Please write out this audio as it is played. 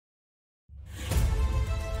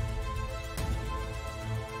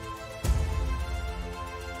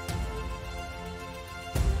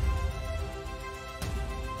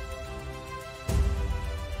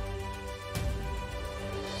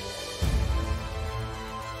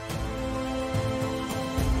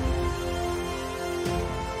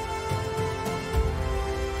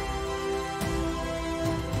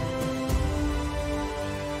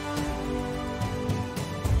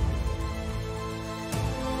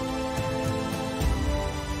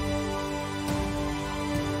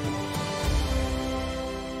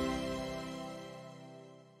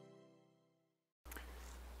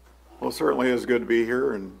Well, certainly is good to be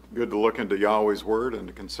here and good to look into Yahweh's Word and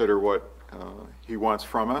to consider what He wants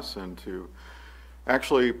from us and to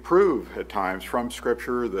actually prove at times from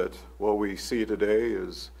Scripture that what we see today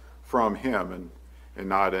is from Him and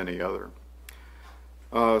not any other.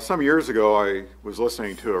 Some years ago, I was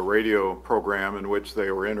listening to a radio program in which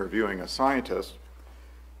they were interviewing a scientist,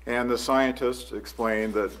 and the scientist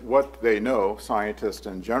explained that what they know, scientists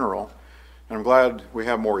in general, and I'm glad we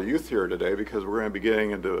have more youth here today because we're going to be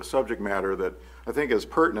getting into a subject matter that I think is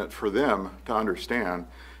pertinent for them to understand,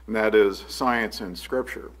 and that is science and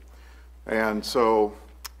Scripture. And so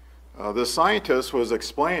this scientist was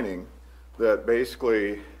explaining that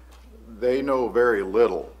basically they know very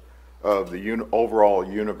little of the overall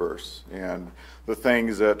universe and the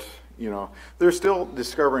things that, they're still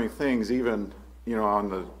discovering things even,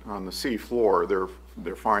 on the sea floor.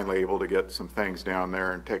 They're finally able to get some things down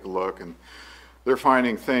there and take a look, and they're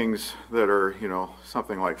finding things that are,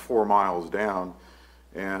 something like 4 miles down,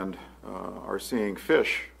 and are seeing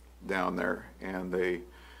fish down there, and they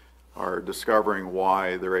are discovering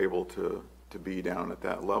why they're able to be down at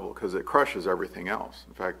that level, because it crushes everything else.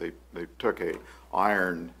 In fact, they took a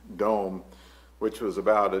iron dome, which was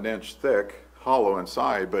about 1 inch thick, hollow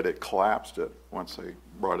inside, but it collapsed it once they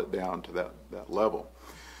brought it down to that level.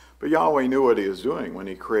 But Yahweh knew what He was doing when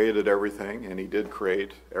He created everything, and He did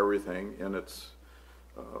create everything in its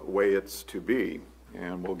way it's to be,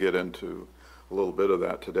 and we'll get into a little bit of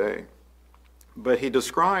that today. But He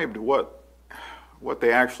described what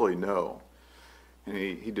they actually know. And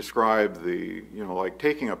he described like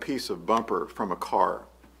taking a piece of bumper from a car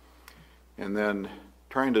and then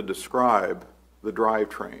trying to describe the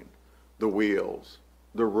drivetrain, the wheels,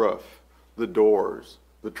 the roof, the doors,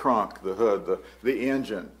 the trunk, the hood, the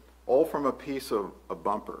engine, all from a piece of a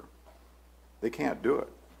bumper. They can't do it.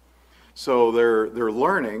 So they're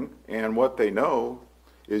learning, and what they know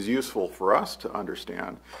is useful for us to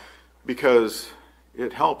understand because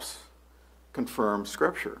it helps confirm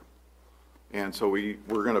Scripture. And so we're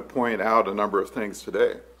going to point out a number of things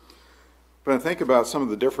today. But I think about some of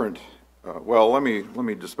the different, let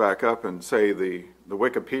me just back up and say the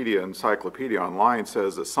Wikipedia Encyclopedia Online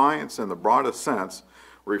says that science in the broadest sense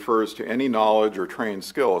refers to any knowledge or trained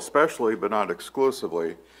skill, especially but not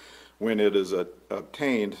exclusively when it is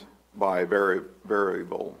obtained by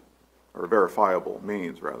verifiable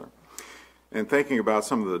means, rather. And thinking about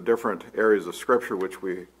some of the different areas of Scripture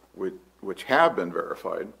which have been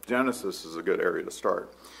verified, Genesis is a good area to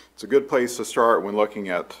start. It's a good place to start when looking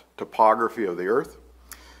at topography of the earth,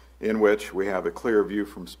 in which we have a clear view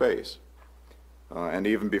from space. And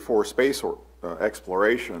even before space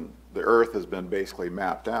exploration, the earth has been basically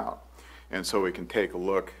mapped out. And so we can take a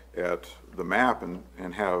look at the map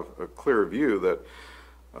and have a clear view that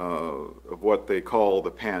of what they call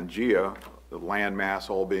the Pangea, the land mass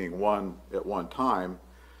all being one at one time,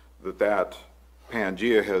 that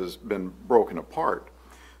Pangea has been broken apart.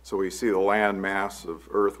 So we see the land mass of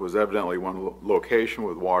Earth was evidently one location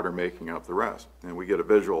with water making up the rest. And we get a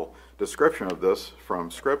visual description of this from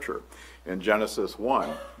Scripture in Genesis 1,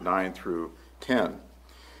 9 through 10.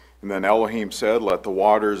 And then Elohim said, "Let the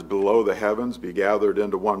waters below the heavens be gathered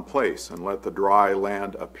into one place, and let the dry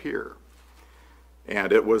land appear."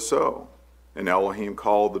 And it was so. And Elohim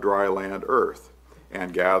called the dry land earth,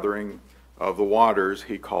 and gathering of the waters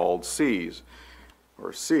He called seas,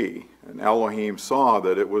 or sea. And Elohim saw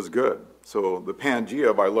that it was good. So the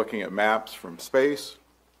Pangea, by looking at maps from space,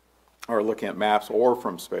 or looking at maps or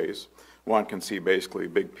from space, one can see basically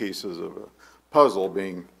big pieces of a puzzle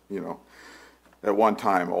being, at one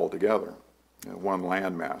time all together, one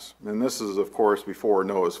landmass. And this is, of course, before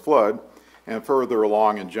Noah's flood. And further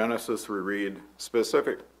along in Genesis, we read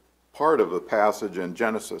specific part of the passage in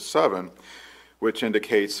Genesis 7, which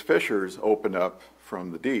indicates fissures open up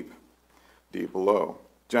from the deep below.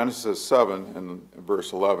 Genesis 7 and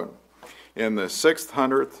verse 11. In the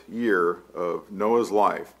 600th year of Noah's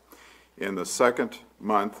life, in the 2nd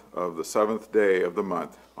month of the 7th day of the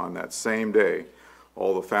month, on that same day,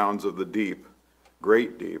 all the fountains of the deep,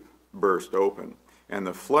 great deep, burst open, and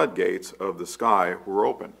the floodgates of the sky were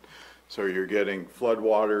open. So you're getting flood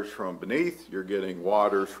waters from beneath, you're getting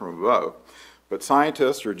waters from above. But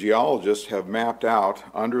scientists or geologists have mapped out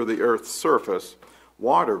under the Earth's surface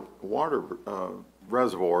water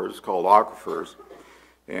reservoirs called aquifers.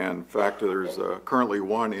 And in fact, there's currently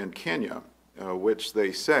one in Kenya, which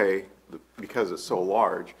they say, because it's so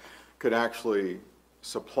large, could actually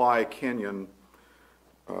supply Kenyan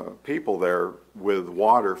people there with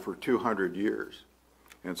water for 200 years.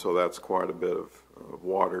 And so that's quite a bit of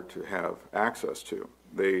water to have access to.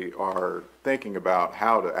 They are thinking about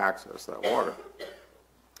how to access that water.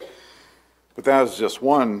 But that is just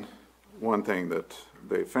one one thing that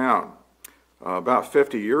they found. About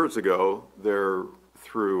 50 years ago,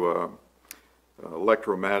 through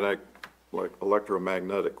electromagnetic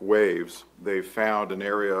waves, they found an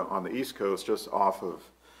area on the East Coast just off of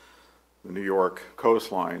the New York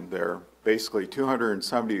coastline there, basically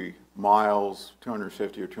 270 miles,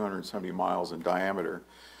 250 or 270 miles in diameter.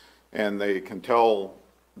 And they can tell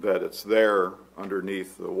that it's there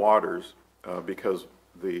underneath the waters because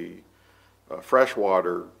the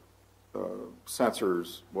freshwater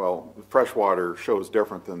sensors, well, the freshwater shows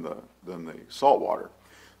different than the salt water.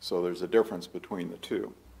 So there's a difference between the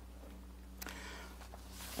two.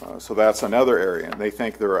 So that's another area, and they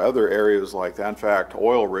think there are other areas like that. In fact,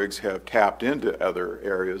 oil rigs have tapped into other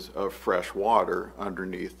areas of fresh water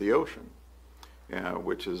underneath the ocean,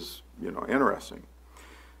 which is, interesting.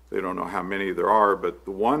 They don't know how many there are, but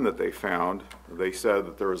the one that they found, they said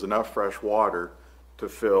that there was enough fresh water to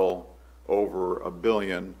fill over 1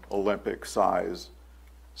 billion Olympic-size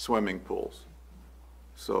swimming pools.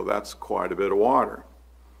 So that's quite a bit of water.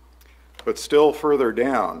 But still further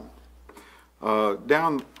down,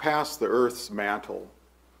 down past the Earth's mantle,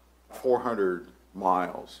 400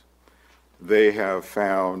 miles, they have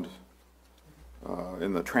found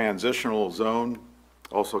in the transitional zone,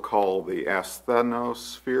 also called the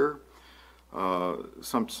asthenosphere.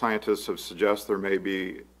 Some scientists have suggested there may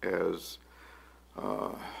be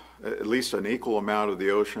at least an equal amount of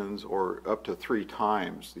the oceans, or up to 3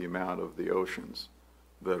 times the amount of the oceans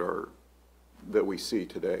that we see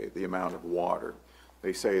today, the amount of water.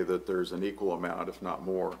 They say that there's an equal amount, if not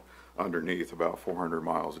more, underneath, about 400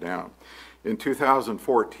 miles down. In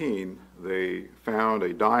 2014, they found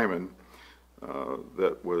a diamond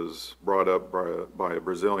that was brought up by a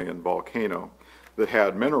Brazilian volcano that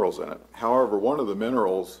had minerals in it. However, one of the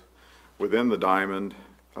minerals within the diamond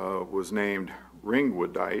was named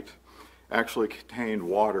ringwoodite, actually contained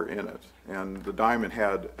water in it. And the diamond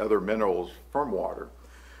had other minerals from water.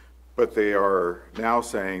 But they are now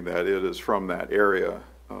saying that it is from that area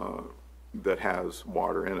that has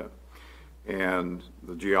water in it. And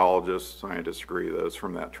the geologists, scientists agree that it's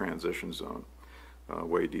from that transition zone,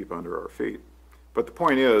 way deep under our feet. But the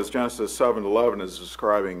point is, Genesis 7:11 is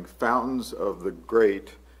describing fountains of the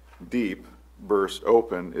great deep burst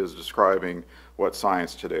open, is describing what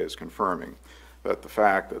science today is confirming. That the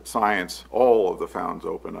fact that science, all of the fountains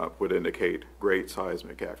open up, would indicate great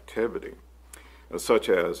seismic activity, such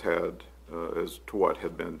as to what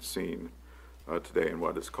had been seen today in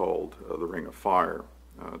what is called the Ring of Fire,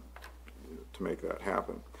 to make that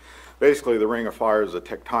happen. Basically, the Ring of Fire is a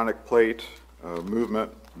tectonic plate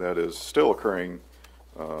movement that is still occurring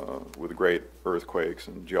with great earthquakes,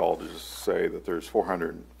 and geologists say that there's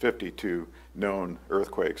 452 known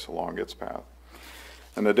earthquakes along its path.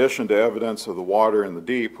 In addition to evidence of the water in the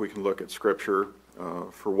deep, we can look at Scripture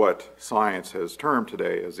for what science has termed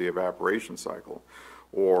today as the evaporation cycle,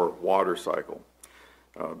 or water cycle,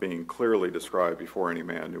 being clearly described before any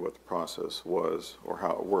man knew what the process was or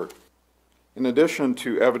how it worked. In addition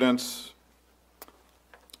to evidence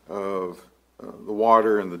of the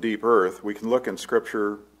water in the deep earth, we can look in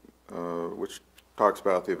Scripture, which talks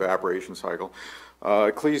about the evaporation cycle.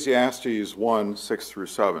 Ecclesiastes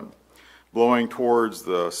 1:6-7. Blowing towards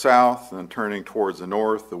the south and turning towards the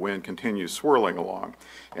north, the wind continues swirling along.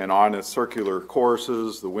 And on its circular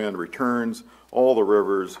courses, the wind returns. All the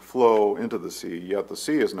rivers flow into the sea, yet the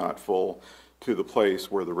sea is not full to the place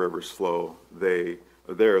where the rivers flow. There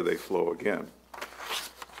they flow again.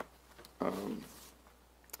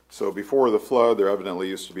 So before the flood, there evidently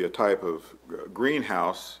used to be a type of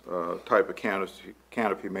greenhouse, type of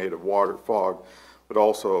canopy made of water, fog, but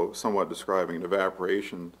also somewhat describing an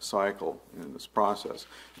evaporation cycle in this process.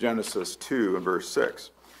 Genesis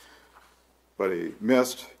 2:6. But a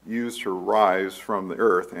mist used to rise from the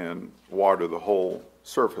earth and water the whole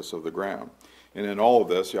surface of the ground. And in all of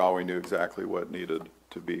this, Yahweh knew exactly what needed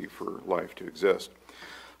to be for life to exist.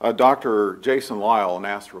 Dr. Jason Lisle, an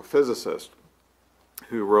astrophysicist,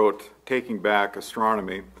 who wrote Taking Back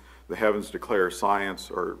Astronomy, The Heavens Declare Science,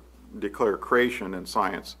 or Declare Creation, and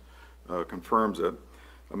Science confirms it,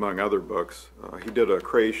 among other books. He did a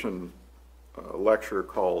creation lecture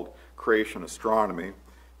called Creation Astronomy,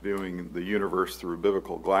 viewing the universe through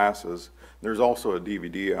biblical glasses. There's also a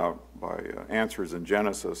DVD out by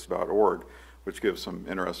answersingenesis.org, which gives some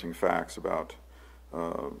interesting facts about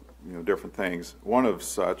different things. One of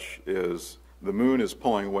such is the moon is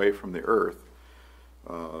pulling away from the earth,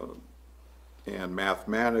 and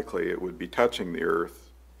mathematically it would be touching the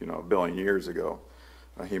earth 1 billion years ago.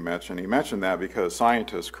 He mentioned that because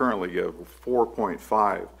scientists currently give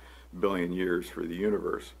 4.5 billion years for the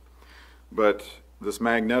universe. But this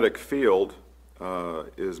magnetic field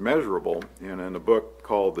is measurable. And in a book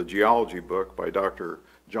called The Geology Book by Dr.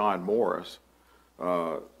 John Morris,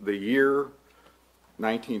 the year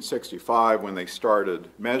 1965, when they started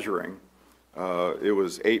measuring, it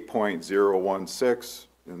was 8.016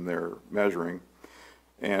 in their measuring.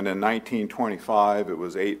 And in 1925, it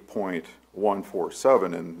was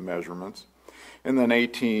 8.147 in measurements. And then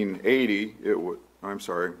 1880, I'm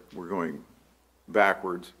sorry, we're going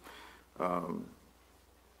backwards.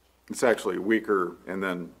 It's actually weaker and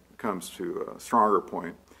then comes to a stronger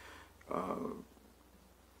point.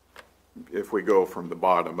 If we go from the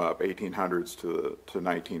bottom up, 1800s to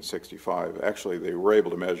 1965, actually they were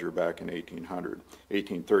able to measure back in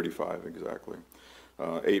 1835 exactly,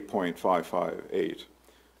 8.558,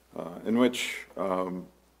 in which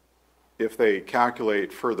if they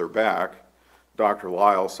calculate further back, Dr.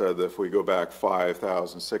 Lyle said that if we go back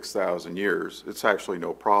 5,000, 6,000 years, it's actually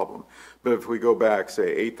no problem. But if we go back,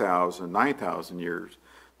 say, 8,000, 9,000 years,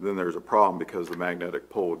 then there's a problem because the magnetic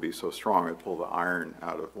pull would be so strong it'd pull the iron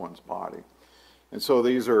out of one's body. And so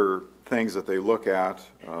these are things that they look at,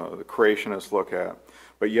 the creationists look at,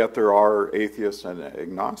 but yet there are atheists and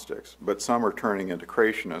agnostics, but some are turning into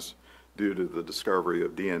creationists due to the discovery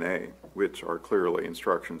of DNA, which are clearly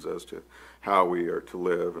instructions as to how we are to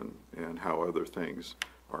live and how other things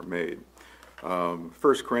are made. 1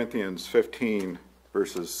 Corinthians 15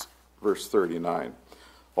 verse 39.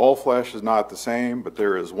 All flesh is not the same, but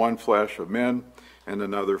there is one flesh of men, and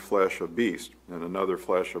another flesh of beasts, and another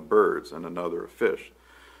flesh of birds, and another of fish.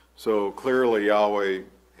 So clearly Yahweh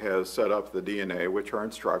has set up the DNA, which are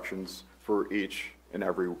instructions for each and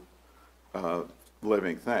every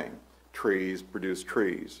living thing. Trees produce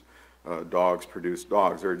trees. Dogs produce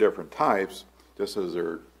dogs. There are different types, just as there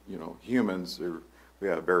are, humans, we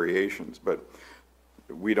have variations, but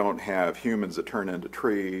we don't have humans that turn into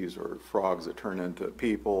trees or frogs that turn into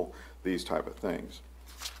people, these type of things.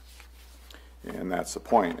 And that's the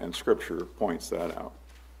point, and Scripture points that out.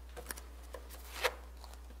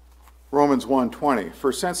 Romans 1:20,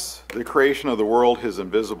 for since the creation of the world, his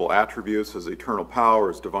invisible attributes, his eternal power,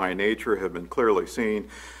 his divine nature have been clearly seen,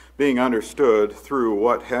 being understood through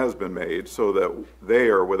what has been made, so that they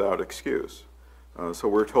are without excuse. So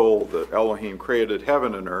we're told that Elohim created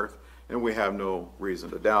heaven and earth, and we have no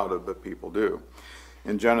reason to doubt it, but people do.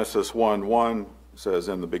 In Genesis 1:1 says,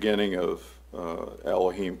 in the beginning of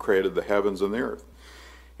Elohim created the heavens and the earth.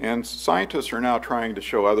 And scientists are now trying to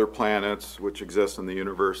show other planets which exist in the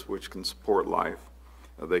universe which can support life.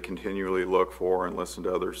 They continually look for and listen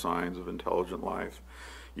to other signs of intelligent life.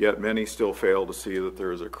 Yet many still fail to see that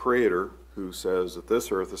there is a creator who says that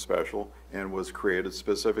this earth is special and was created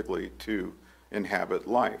specifically to inhabit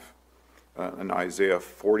life. In Isaiah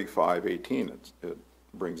 45:18, it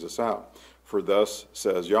brings us out. For thus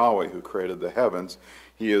says Yahweh, who created the heavens,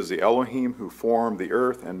 he is the Elohim who formed the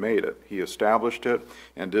earth and made it. He established it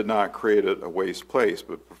and did not create it a waste place,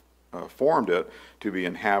 but formed it to be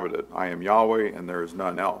inhabited. I am Yahweh, and there is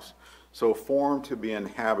none else. So formed to be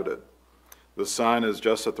inhabited. The sun is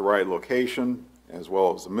just at the right location, as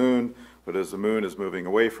well as the moon, but as the moon is moving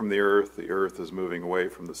away from the earth is moving away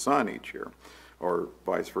from the sun each year, or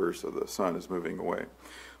vice versa, the sun is moving away.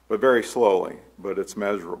 But very slowly, but it's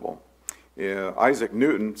measurable. Isaac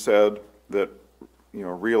Newton said that,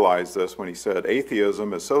 realized this when he said,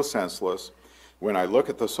 atheism is so senseless. When I look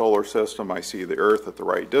at the solar system, I see the earth at the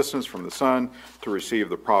right distance from the sun to receive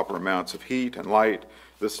the proper amounts of heat and light.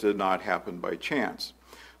 This did not happen by chance.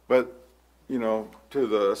 But, to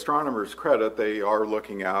the astronomers' credit, they are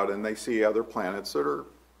looking out and they see other planets that are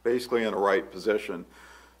basically in the right position.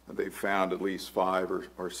 They've found at least 5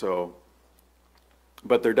 or so.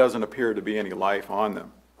 But there doesn't appear to be any life on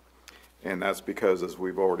them. And that's because, as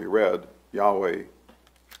we've already read, Yahweh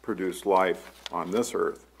produced life on this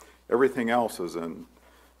earth. Everything else is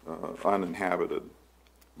uninhabited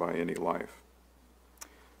by any life.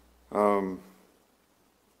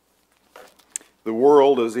 The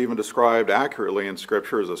world is even described accurately in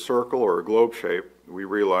Scripture as a circle or a globe shape. We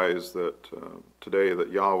realize that today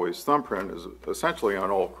that Yahweh's thumbprint is essentially on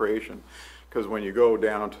all creation, because when you go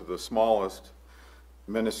down to the smallest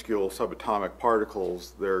minuscule subatomic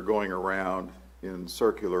particles, they're going around in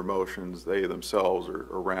circular motions. They themselves are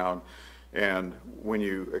around. And when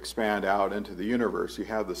you expand out into the universe, you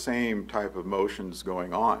have the same type of motions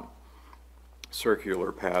going on.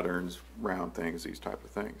 Circular patterns, round things, these type of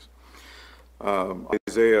things.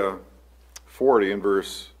 Isaiah 40 in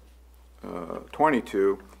verse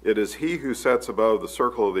 22, it is he who sets above the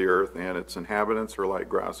circle of the earth, and its inhabitants are like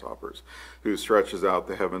grasshoppers, who stretches out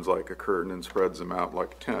the heavens like a curtain and spreads them out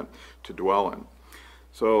like a tent to dwell in.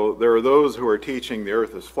 So there are those who are teaching the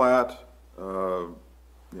earth is flat, who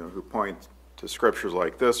point to scriptures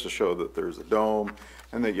like this to show that there's a dome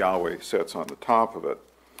and that Yahweh sits on the top of it.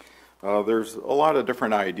 There's a lot of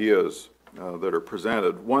different ideas that are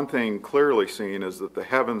presented. One thing clearly seen is that the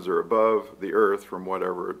heavens are above the earth from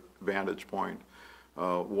whatever vantage point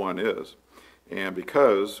one is. And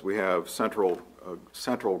because we have central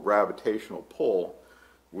gravitational pull,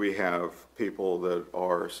 we have people that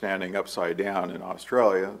are standing upside down in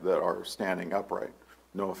Australia that are standing upright.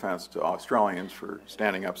 No offense to Australians for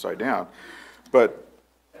standing upside down. But,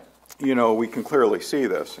 you know, we can clearly see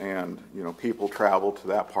this, and, you know, people travel to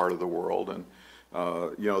that part of the world, and,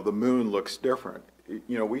 you know, the moon looks different.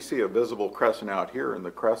 You know, we see a visible crescent out here, and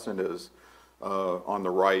the crescent is on the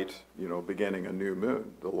right, you know, beginning a new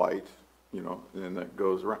moon, the light, you know, and it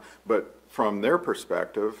goes around. But from their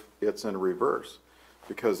perspective, it's in reverse,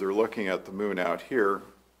 because they're looking at the moon out here,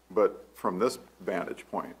 but from this vantage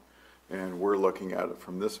point, and we're looking at it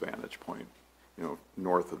from this vantage point, you know,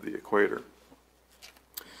 north of the equator.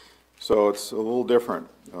 So it's a little different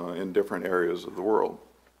in different areas of the world.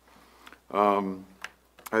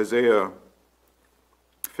 Isaiah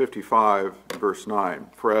 55, verse 9,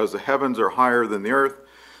 "For as the heavens are higher than the earth,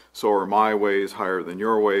 so are my ways higher than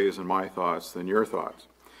your ways, and my thoughts than your thoughts."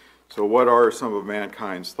 So what are some of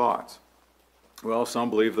mankind's thoughts? Well, some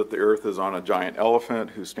believe that the earth is on a giant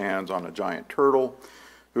elephant who stands on a giant turtle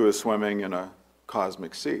who is swimming in a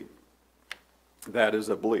cosmic sea. That is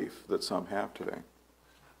a belief that some have today.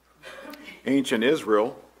 Ancient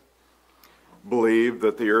Israel believed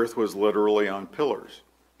that the earth was literally on pillars.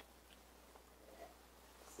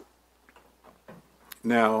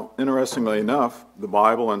 Now, interestingly enough, the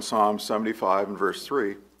Bible in Psalm 75 and verse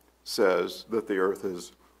 3 says that the earth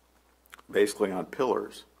is basically on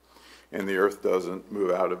pillars, and the earth doesn't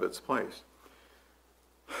move out of its place.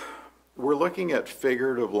 We're looking at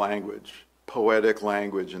figurative language, poetic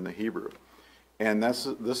language in the Hebrew. And this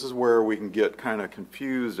is where we can get kind of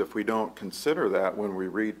confused if we don't consider that when we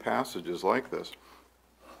read passages like this.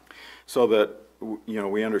 So that, you know,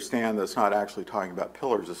 we understand that it's not actually talking about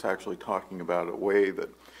pillars, it's actually talking about a way that,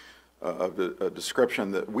 a description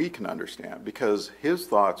that we can understand, because his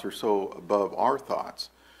thoughts are so above our thoughts,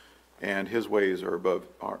 and his ways are above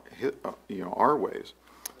our ways.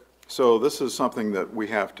 So this is something that we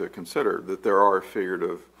have to consider, that there are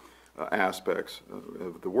figurative aspects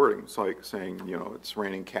of the wording. It's like saying, you know, it's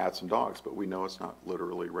raining cats and dogs, but we know it's not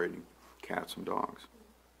literally raining cats and dogs.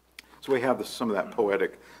 So we have some of that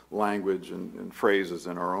poetic language and phrases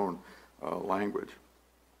in our own language.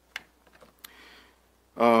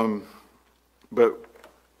 But,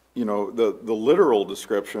 you know, the literal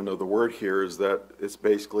description of the word here is that it's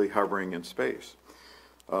basically hovering in space.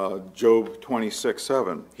 Job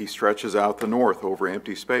 26:7, "He stretches out the north over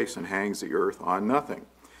empty space and hangs the earth on nothing."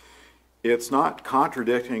 It's not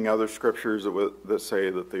contradicting other scriptures that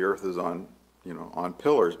say that the earth is on, you know, on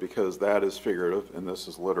pillars, because that is figurative and this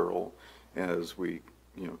is literal, as we,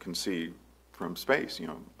 you know, can see from space, you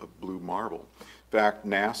know, a blue marble. In fact,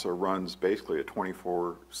 NASA runs basically a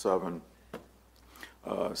 24/7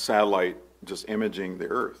 satellite just imaging the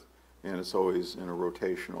earth, and it's always in a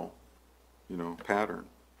rotational, you know, pattern.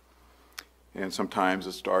 And sometimes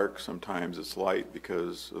it's dark, sometimes it's light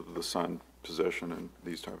because of the sun position and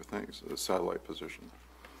these type of things, the satellite position.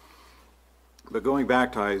 But going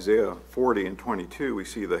back to Isaiah 40 and 22, we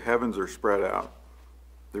see the heavens are spread out.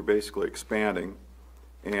 They're basically expanding,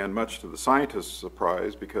 and much to the scientists'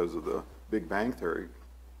 surprise because of the Big Bang Theory.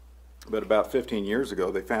 But about 15 years ago,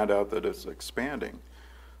 they found out that it's expanding.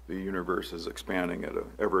 The universe is expanding at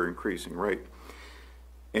an ever-increasing rate.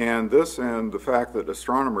 And this, and the fact that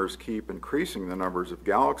astronomers keep increasing the numbers of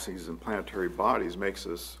galaxies and planetary bodies, makes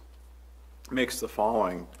the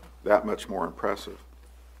following that much more impressive.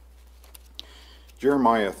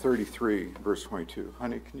 Jeremiah 33, verse 22.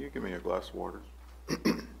 Honey, can you give me a glass of water?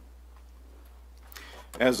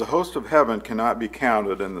 "As the host of heaven cannot be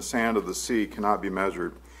counted and the sand of the sea cannot be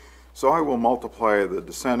measured, so I will multiply the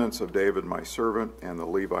descendants of David my servant and the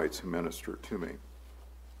Levites who minister to me."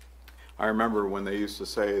 I remember when they used to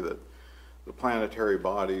say that the planetary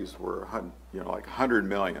bodies were, you know, like 100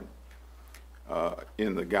 million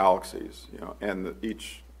in the galaxies, you know, and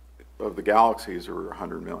each of the galaxies are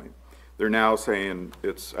 100 million. They're now saying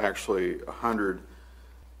it's actually 100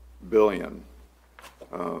 billion.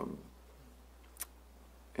 And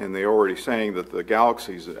they're already saying that the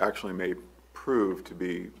galaxies actually may prove to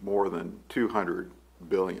be more than 200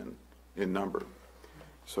 billion in number.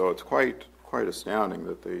 So it's quite astounding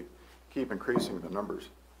that they keep increasing the numbers.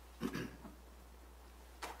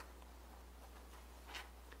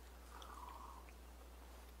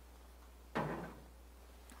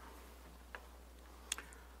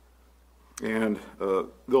 And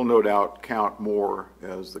they'll no doubt count more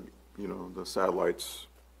as the satellites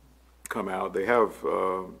come out. They have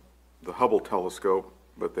the Hubble telescope,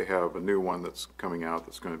 but they have a new one that's coming out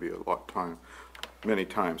that's going to be many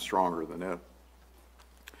times stronger than it.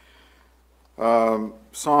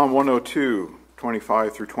 Psalm 102,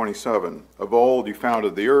 25 through 27. Of old you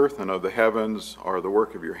founded the earth, and of the heavens are the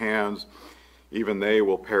work of your hands. Even they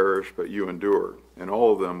will perish, but you endure, and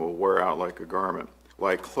all of them will wear out like a garment.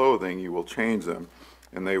 Like clothing you will change them,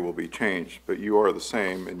 and they will be changed. But you are the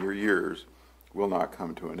same, and your years will not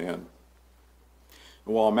come to an end.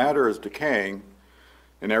 And while matter is decaying,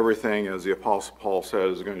 and everything, as the Apostle Paul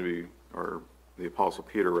says, is going to be, or the Apostle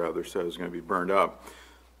Peter rather says, is going to be burned up,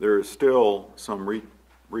 there is still some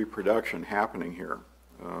reproduction happening here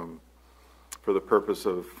for the purpose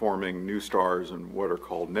of forming new stars in what are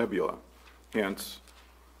called nebula. Hence,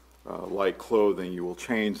 like clothing, you will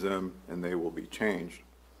change them, and they will be changed.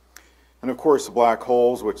 And of course, the black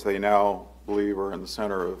holes, which they now believe are in the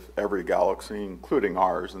center of every galaxy, including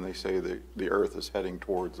ours, and they say that the Earth is heading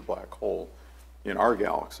towards the black hole in our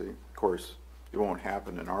galaxy. Of course, it won't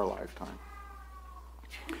happen in our lifetime.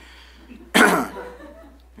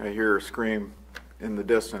 I hear a scream in the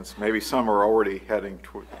distance. Maybe some are already heading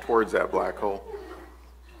towards that black hole.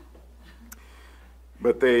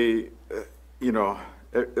 But they,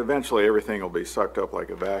 eventually everything will be sucked up like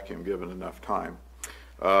a vacuum given enough time,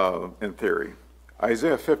 in theory.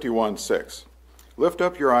 Isaiah 51:6. Lift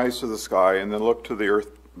up your eyes to the sky and then look to the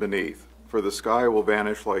earth beneath, for the sky will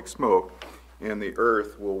vanish like smoke, and the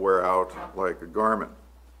earth will wear out like a garment,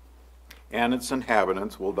 and its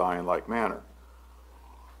inhabitants will die in like manner.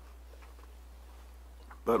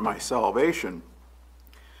 But my salvation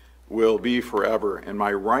will be forever, and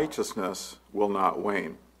my righteousness will not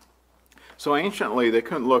wane. So anciently, they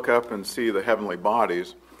couldn't look up and see the heavenly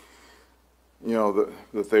bodies,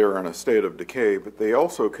 that they are in a state of decay, but they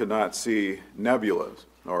also could not see nebulas,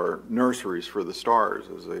 or nurseries for the stars,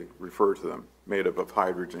 as they refer to them, made up of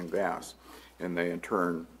hydrogen gas, and they in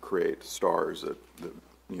turn create stars that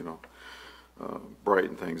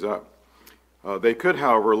brighten things up. They could,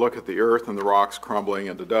 however, look at the earth and the rocks crumbling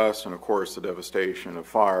into dust, and of course the devastation of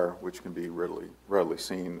fire, which can be readily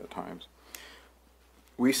seen at times.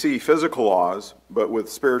 We see physical laws, but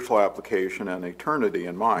with spiritual application and eternity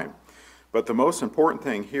in mind. But the most important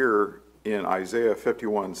thing here in Isaiah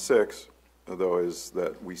 51:6, though, is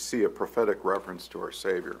that we see a prophetic reference to our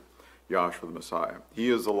Savior, Yahshua the Messiah. He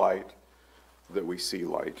is the light that we see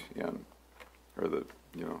light in, or that,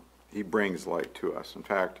 he brings light to us. In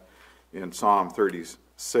fact, in Psalm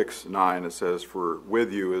 36:9, it says, "For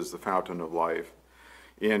with you is the fountain of life.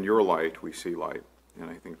 In your light we see light." And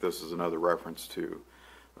I think this is another reference to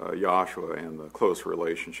Yahshua and the close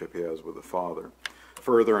relationship he has with the Father.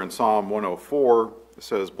 Further, in Psalm 104, it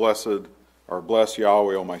says, bless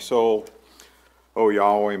Yahweh, O my soul. O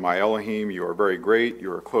Yahweh, my Elohim, you are very great.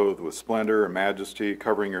 You are clothed with splendor and majesty,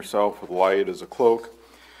 covering yourself with light as a cloak,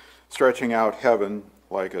 stretching out heaven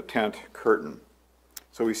like a tent curtain.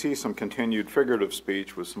 So we see some continued figurative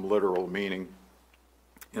speech with some literal meaning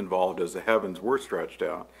involved as the heavens were stretched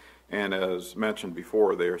out. And as mentioned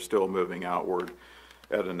before, they are still moving outward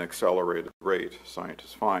at an accelerated rate,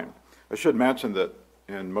 scientists find. I should mention that,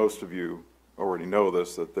 and most of you already know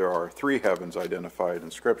this, that there are three heavens identified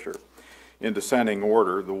in Scripture in descending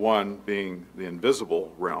order, the one being the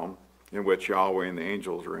invisible realm in which Yahweh and the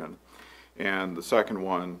angels are in, and the second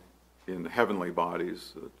one in the heavenly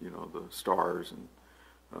bodies, the stars and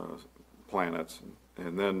planets,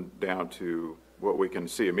 and then down to what we can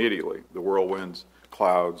see immediately, the whirlwinds,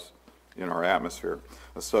 clouds in our atmosphere.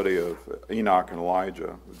 A study of Enoch and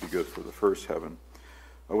Elijah would be good for the first heaven.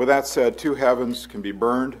 With that said, two heavens can be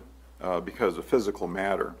burned because of physical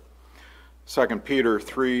matter. 2 Peter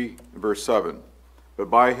 3, verse 7, but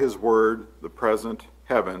by his word the present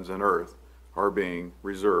heavens and earth are being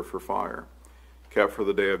reserved for fire, kept for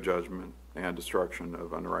the day of judgment and destruction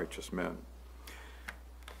of unrighteous men.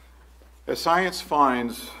 As science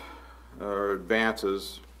finds or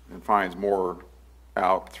advances and finds more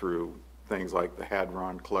out through things like the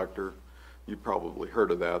Hadron Collector, you've probably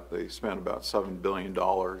heard of that. They spent about $7 billion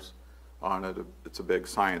on it. It's a big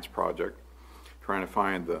science project, trying to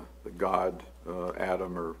find the God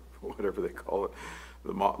atom, or whatever they call it,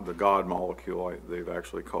 the God molecule, they've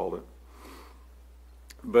actually called it.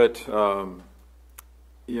 But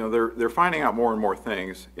they're finding out more and more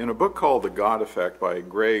things. In a book called The God Effect by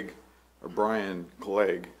Brian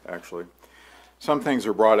Glegg, actually, some things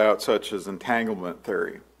are brought out, such as entanglement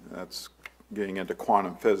theory. That's getting into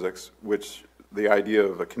quantum physics, which the idea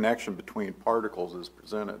of a connection between particles is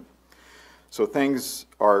presented. So things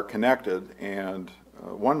are connected, and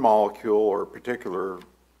one molecule or particular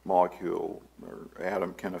molecule or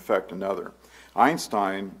atom can affect another.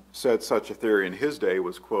 Einstein said such a theory in his day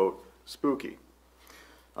was, quote, spooky,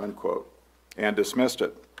 unquote, and dismissed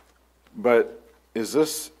it. But is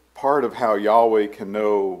this part of how Yahweh can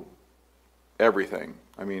know everything?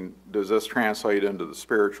 I mean, does this translate into the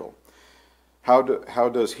spiritual? How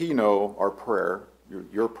does he know our prayer,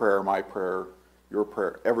 your prayer, my prayer, your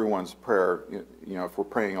prayer, everyone's prayer? You know, if we're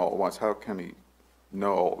praying all at once, how can he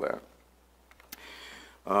know all that?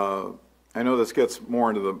 I know this gets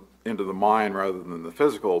more into the mind rather than the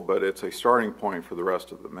physical, but it's a starting point for the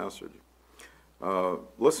rest of the message.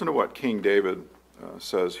 Listen to what King David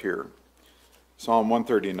says here. Psalm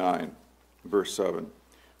 139, verse 7.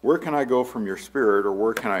 Where can I go from your spirit, or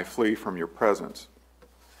where can I flee from your presence?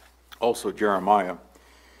 Also Jeremiah.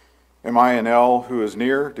 Am I an El who is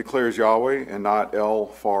near, declares Yahweh, and not El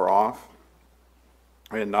far off?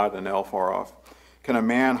 And not an El far off. Can a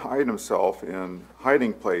man hide himself in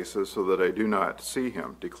hiding places so that I do not see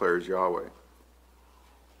him, declares Yahweh?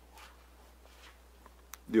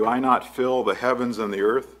 Do I not fill the heavens and the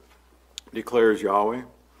earth, declares Yahweh?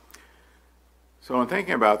 So in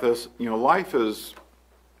thinking about this, you know, life is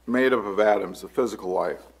made up of atoms, the physical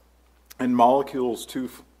life, and molecules too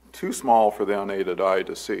small for the unaided eye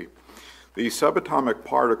to see. These subatomic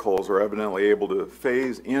particles are evidently able to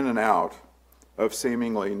phase in and out of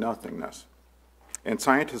seemingly nothingness. And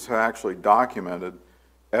scientists have actually documented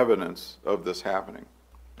evidence of this happening.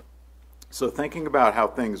 So thinking about how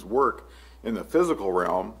things work in the physical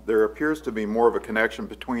realm, there appears to be more of a connection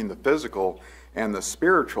between the physical and the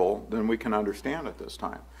spiritual than we can understand at this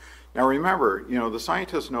time. Now remember, you know, the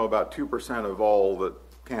scientists know about 2% of all that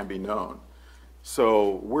can be known.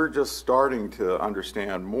 So we're just starting to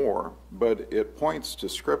understand more, but it points to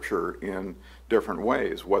Scripture in different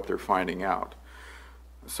ways, what they're finding out.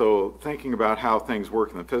 So thinking about how things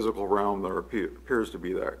work in the physical realm, there appears to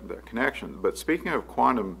be that connection. But speaking of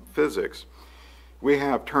quantum physics, we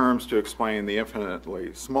have terms to explain the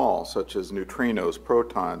infinitely small, such as neutrinos,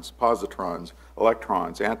 protons, positrons,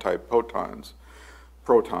 electrons, antiprotons,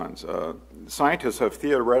 protons. Scientists have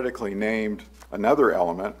theoretically named another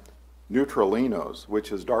element neutralinos,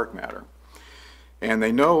 which is dark matter. And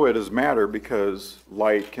they know it is matter because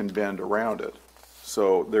light can bend around it.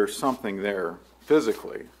 So there's something there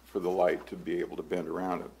physically for the light to be able to bend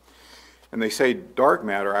around it. And they say dark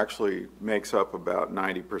matter actually makes up about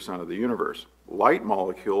 90% of the universe. Light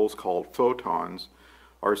molecules, called photons,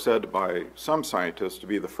 are said by some scientists to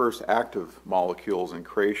be the first active molecules in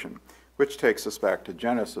creation, which takes us back to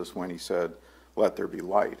Genesis when he said, "Let there be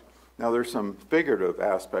light." Now there's some figurative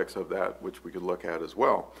aspects of that which we could look at as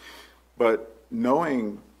well. But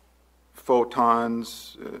knowing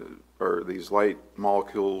photons, or these light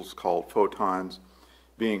molecules called photons,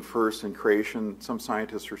 being first in creation, some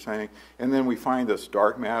scientists are saying, and then we find this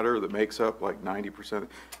dark matter that makes up like 90%.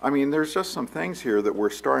 I mean, there's just some things here that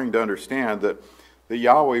we're starting to understand that the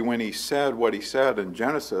Yahweh, when he said what he said in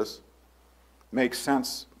Genesis, makes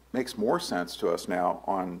more sense to us now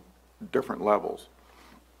on different levels.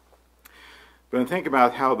 But in thinking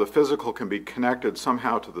about how the physical can be connected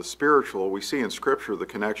somehow to the spiritual, we see in Scripture the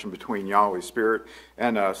connection between Yahweh's Spirit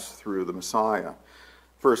and us through the Messiah.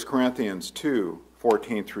 1 Corinthians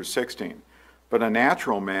 2:14 through 16. But a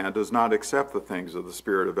natural man does not accept the things of the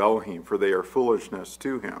Spirit of Elohim, for they are foolishness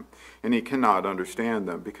to him, and he cannot understand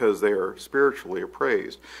them, because they are spiritually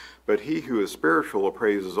appraised. But he who is spiritual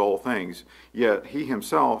appraises all things, yet he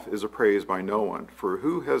himself is appraised by no one. For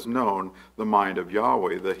who has known the mind of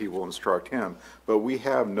Yahweh that he will instruct him? But we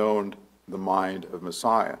have known the mind of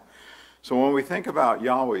Messiah. So when we think about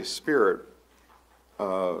Yahweh's Spirit,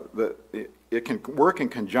 that it can work in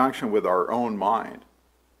conjunction with our own mind.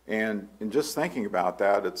 And in just thinking about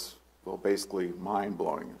that, it's, well, basically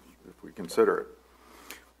mind-blowing if we consider it.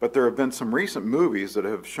 But there have been some recent movies that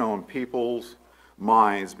have shown people's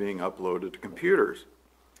minds being uploaded to computers,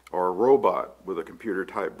 or a robot with a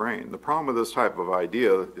computer-type brain. The problem with this type of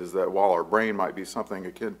idea is that while our brain might be something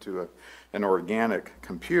akin to an organic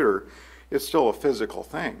computer, it's still a physical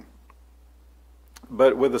thing.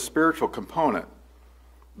 But with a spiritual component,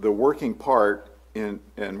 the working part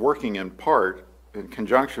working in part in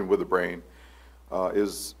conjunction with the brain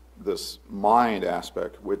is this mind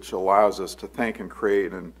aspect, which allows us to think and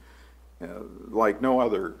create and like no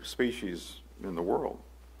other species in the world.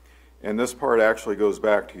 And this part actually goes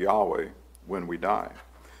back to Yahweh when we die.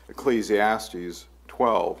 Ecclesiastes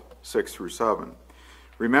 12:6 through 7.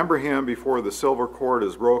 Remember him before the silver cord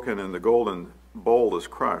is broken and the golden bowl is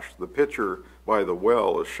crushed. The pitcher by the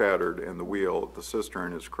well is shattered and the wheel at the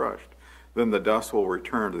cistern is crushed. then the dust will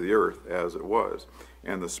return to the earth as it was,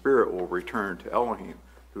 and the spirit will return to Elohim,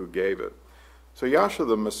 who gave it. So Yahshua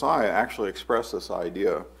the Messiah actually expressed this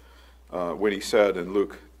idea when he said in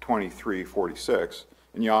Luke 23:46,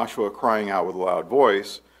 and Yahshua, crying out with a loud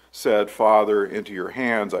voice, said, Father, into your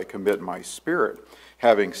hands I commit my spirit.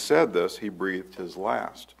 Having said this, he breathed his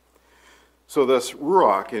last. So this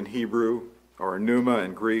ruach in Hebrew, or pneuma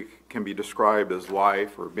in Greek, can be described as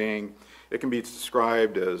life or being. It can be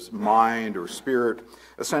described as mind or spirit.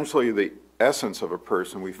 Essentially, the essence of a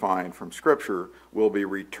person we find from Scripture will be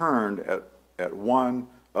returned at one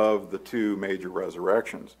of the two major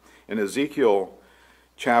resurrections. In Ezekiel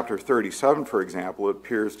chapter 37, for example, it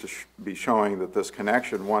appears to be showing that this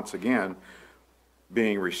connection, once again,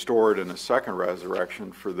 being restored in a second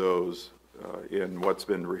resurrection for those in what's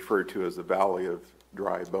been referred to as the Valley of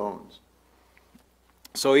Dry Bones.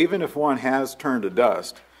 So even if one has turned to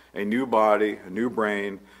dust, a new body, a new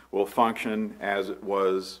brain will function as it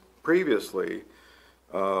was previously,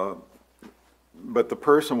 but the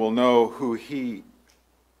person will know who he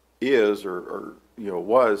is or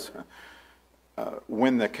was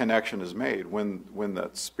when the connection is made, when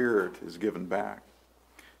that spirit is given back.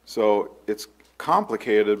 So it's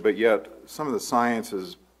complicated, but yet some of the science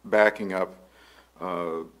is backing up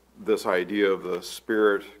this idea of the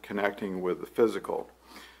spirit connecting with the physical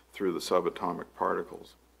through the subatomic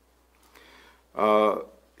particles.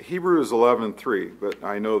 Hebrews 11:3, but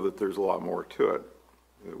I know that there's a lot more to it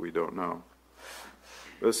that we don't know.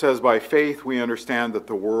 It says, by faith we understand that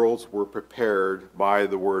the worlds were prepared by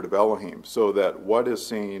the word of Elohim, so that what is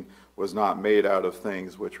seen was not made out of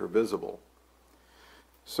things which are visible.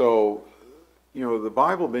 So, the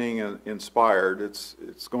Bible being inspired, it's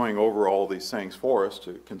going over all these things for us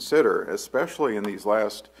to consider, especially in these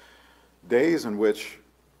last days in which,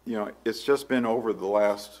 it's just been over the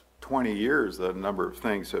last 20 years that a number of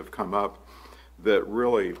things have come up that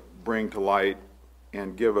really bring to light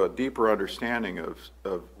and give a deeper understanding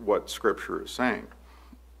of what Scripture is saying.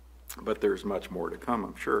 But there's much more to come,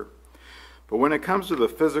 I'm sure. But when it comes to the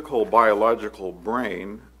physical, biological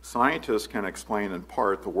brain, scientists can explain in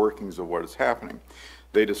part the workings of what is happening.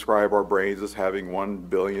 They describe our brains as having 1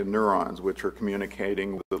 billion neurons, which are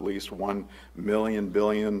communicating with at least 1 million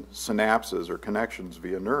billion synapses or connections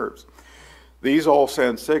via nerves. These all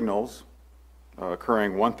send signals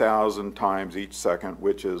occurring 1,000 times each second,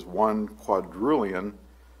 which is 1 quadrillion.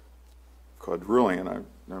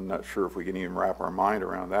 I'm not sure if we can even wrap our mind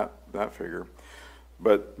around that figure.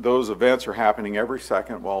 But those events are happening every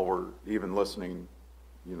second while we're even listening,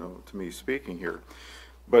 to me speaking here.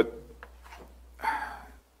 But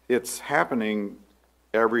it's happening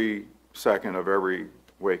every second of every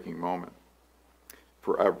waking moment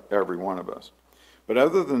for every one of us. But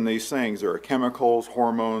other than these things, there are chemicals,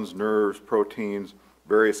 hormones, nerves, proteins,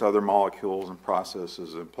 various other molecules and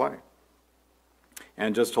processes in play.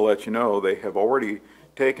 And just to let you know, they have already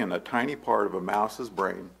taken a tiny part of a mouse's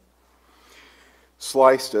brain,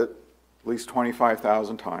 sliced it at least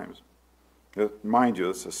 25,000 times. Mind you,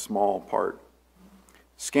 it's a small part.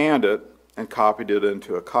 Scanned it and copied it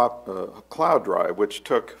into a cloud drive, which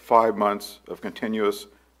took 5 months of continuous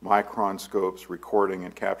microscopes recording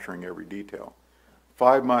and capturing every detail.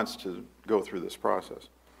 5 months to go through this process.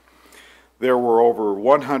 There were over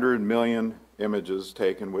 100 million images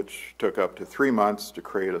taken, which took up to 3 months to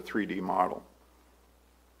create a 3D model,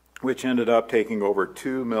 which ended up taking over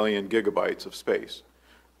 2 million gigabytes of space.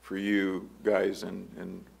 For you guys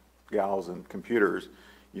and gals and computers,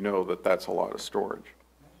 you know that that's a lot of storage.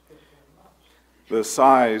 The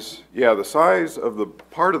size of the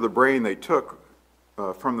part of the brain they took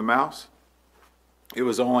from the mouse, it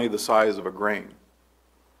was only the size of a grain.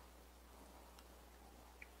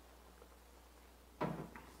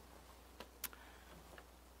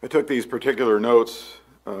 I took these particular notes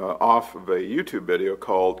off of a YouTube video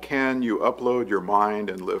called "Can You Upload Your Mind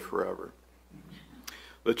and Live Forever?"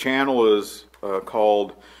 The channel is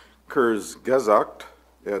called Kurzgesagt.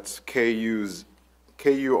 It's Kurzgesagt,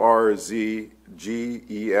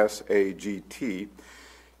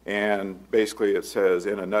 and basically it says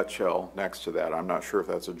 "in a nutshell" next to that. I'm not sure if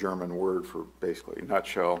that's a German word for basically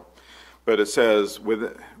nutshell, but it says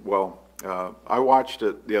I watched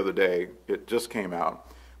it the other day. It just came out.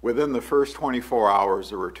 Within the first 24 hours,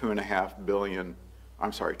 there were 2.5 million,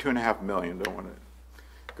 don't want to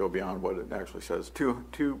go beyond what it actually says,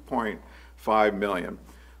 2.5 million.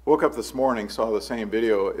 Woke up this morning, saw the same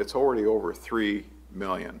video, it's already over 3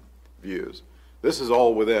 million views. This is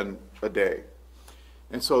all within a day.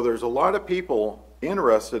 And so there's a lot of people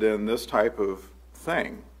interested in this type of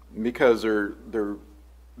thing because they're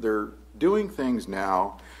doing things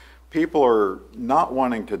now. People are not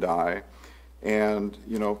wanting to die. And,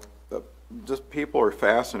 you know, just people are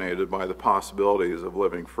fascinated by the possibilities of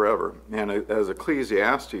living forever. And as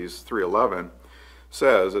Ecclesiastes 3:11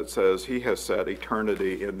 says, it says, he has set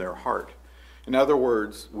eternity in their heart. In other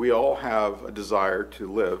words, we all have a desire to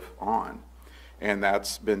live on, and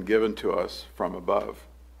that's been given to us from above.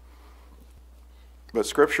 But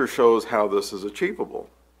Scripture shows how this is achievable,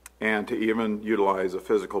 and to even utilize a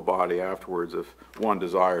physical body afterwards if one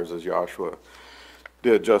desires, as Joshua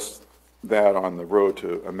did just that on the road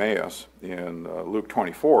to Emmaus in Luke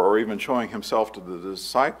 24, or even showing himself to the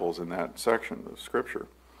disciples in that section of Scripture.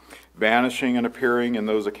 Vanishing and appearing in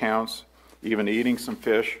those accounts, even eating some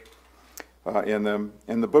fish in them.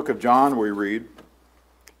 In the book of John we read,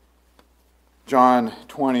 John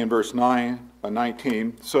 20 and verse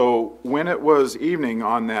 19, so when it was evening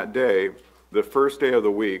on that day, the first day of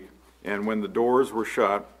the week, and when the doors were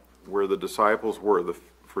shut where the disciples were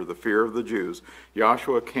for the fear of the Jews,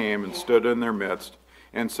 Joshua came and stood in their midst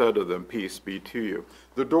and said to them, peace be to you.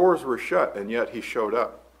 The doors were shut, and yet he showed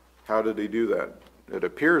up. How did he do that? It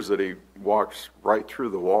appears that he walks right through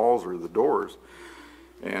the walls or the doors,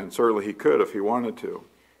 and certainly he could if he wanted to.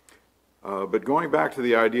 But going back to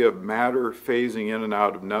the idea of matter phasing in and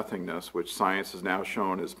out of nothingness, which science has now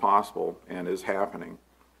shown is possible and is happening,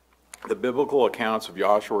 the biblical accounts of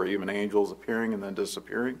Joshua, or even angels appearing and then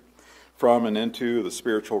disappearing from and into the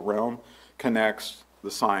spiritual realm, connects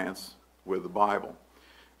the science with the Bible,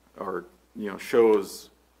 or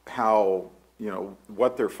shows how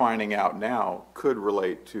what they're finding out now could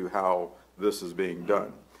relate to how this is being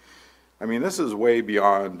done. I mean, this is way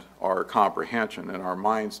beyond our comprehension, and our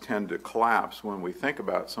minds tend to collapse when we think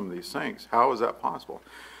about some of these things. How is that possible?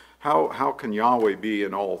 How can Yahweh be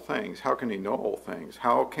in all things? How can he know all things?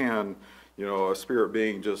 How can a spirit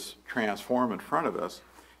being just transform in front of us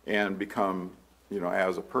and become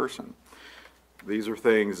as a person? These are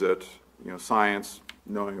things that science,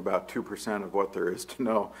 knowing about 2% of what there is to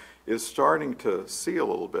know, is starting to see a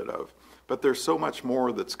little bit of. But there's so much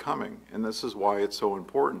more that's coming, and this is why it's so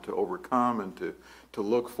important to overcome and to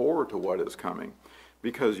look forward to what is coming,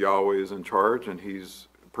 because Yahweh is in charge and he's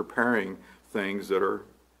preparing things that are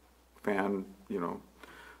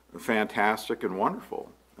fantastic and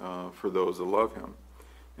wonderful for those that love him.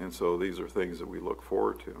 And so these are things that we look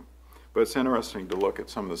forward to. But it's interesting to look at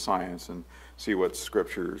some of the science and see what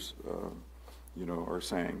scriptures are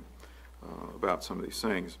saying about some of these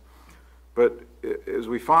things. But as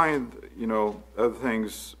we find, other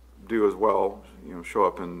things do as well, show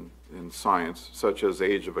up in science, such as the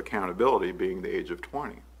age of accountability being the age of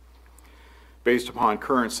 20. Based upon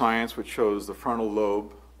current science, which shows the frontal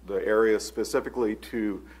lobe, the area specifically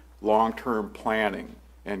to long-term planning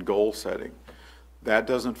and goal setting, that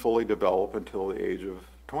doesn't fully develop until the age of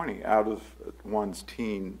 20, out of one's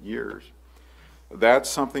teen years. That's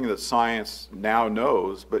something that science now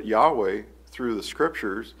knows, but Yahweh, through the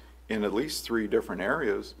scriptures, in at least 3 different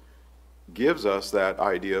areas, gives us that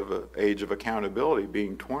idea of an age of accountability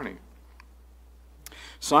being 20.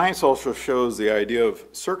 Science also shows the idea of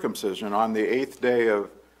circumcision on the 8th day of,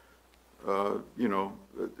 a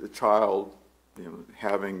child,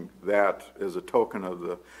 having that as a token of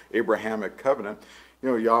the Abrahamic covenant.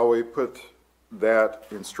 Yahweh put that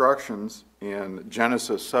instructions in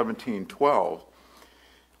Genesis 17:12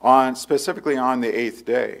 specifically on the 8th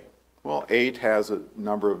day. Well, 8 has a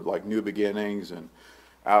number of like new beginnings and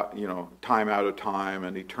time out of time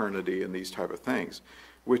and eternity and these type of things,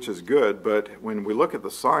 which is good. But when we look at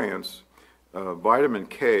the science, vitamin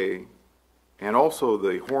K and also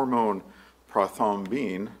the hormone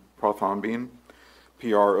prothrombin, Prothrombin,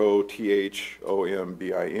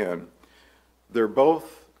 they're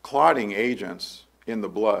both clotting agents in the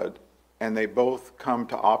blood, and they both come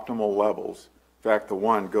to optimal levels. In fact, the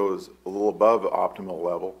one goes a little above the optimal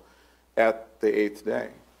level at the 8th day.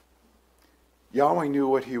 Yahweh knew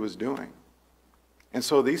what he was doing. And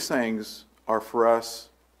so these things are for us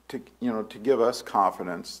to give us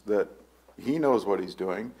confidence that he knows what he's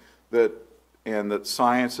doing, and that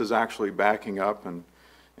science is actually backing up and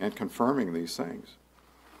confirming these things.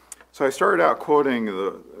 So I started out quoting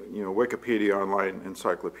the Wikipedia Online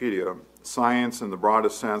Encyclopedia. Science in the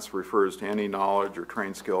broadest sense refers to any knowledge or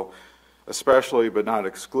trained skill, especially but not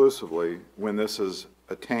exclusively when this is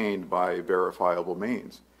attained by verifiable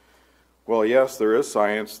means. Well, yes, there is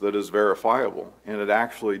science that is verifiable, and it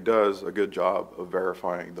actually does a good job of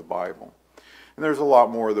verifying the Bible. And there's a lot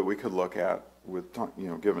more that we could look at with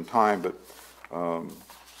given time, but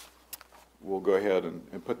we'll go ahead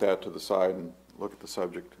and put that to the side and look at the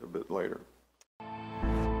subject a bit later.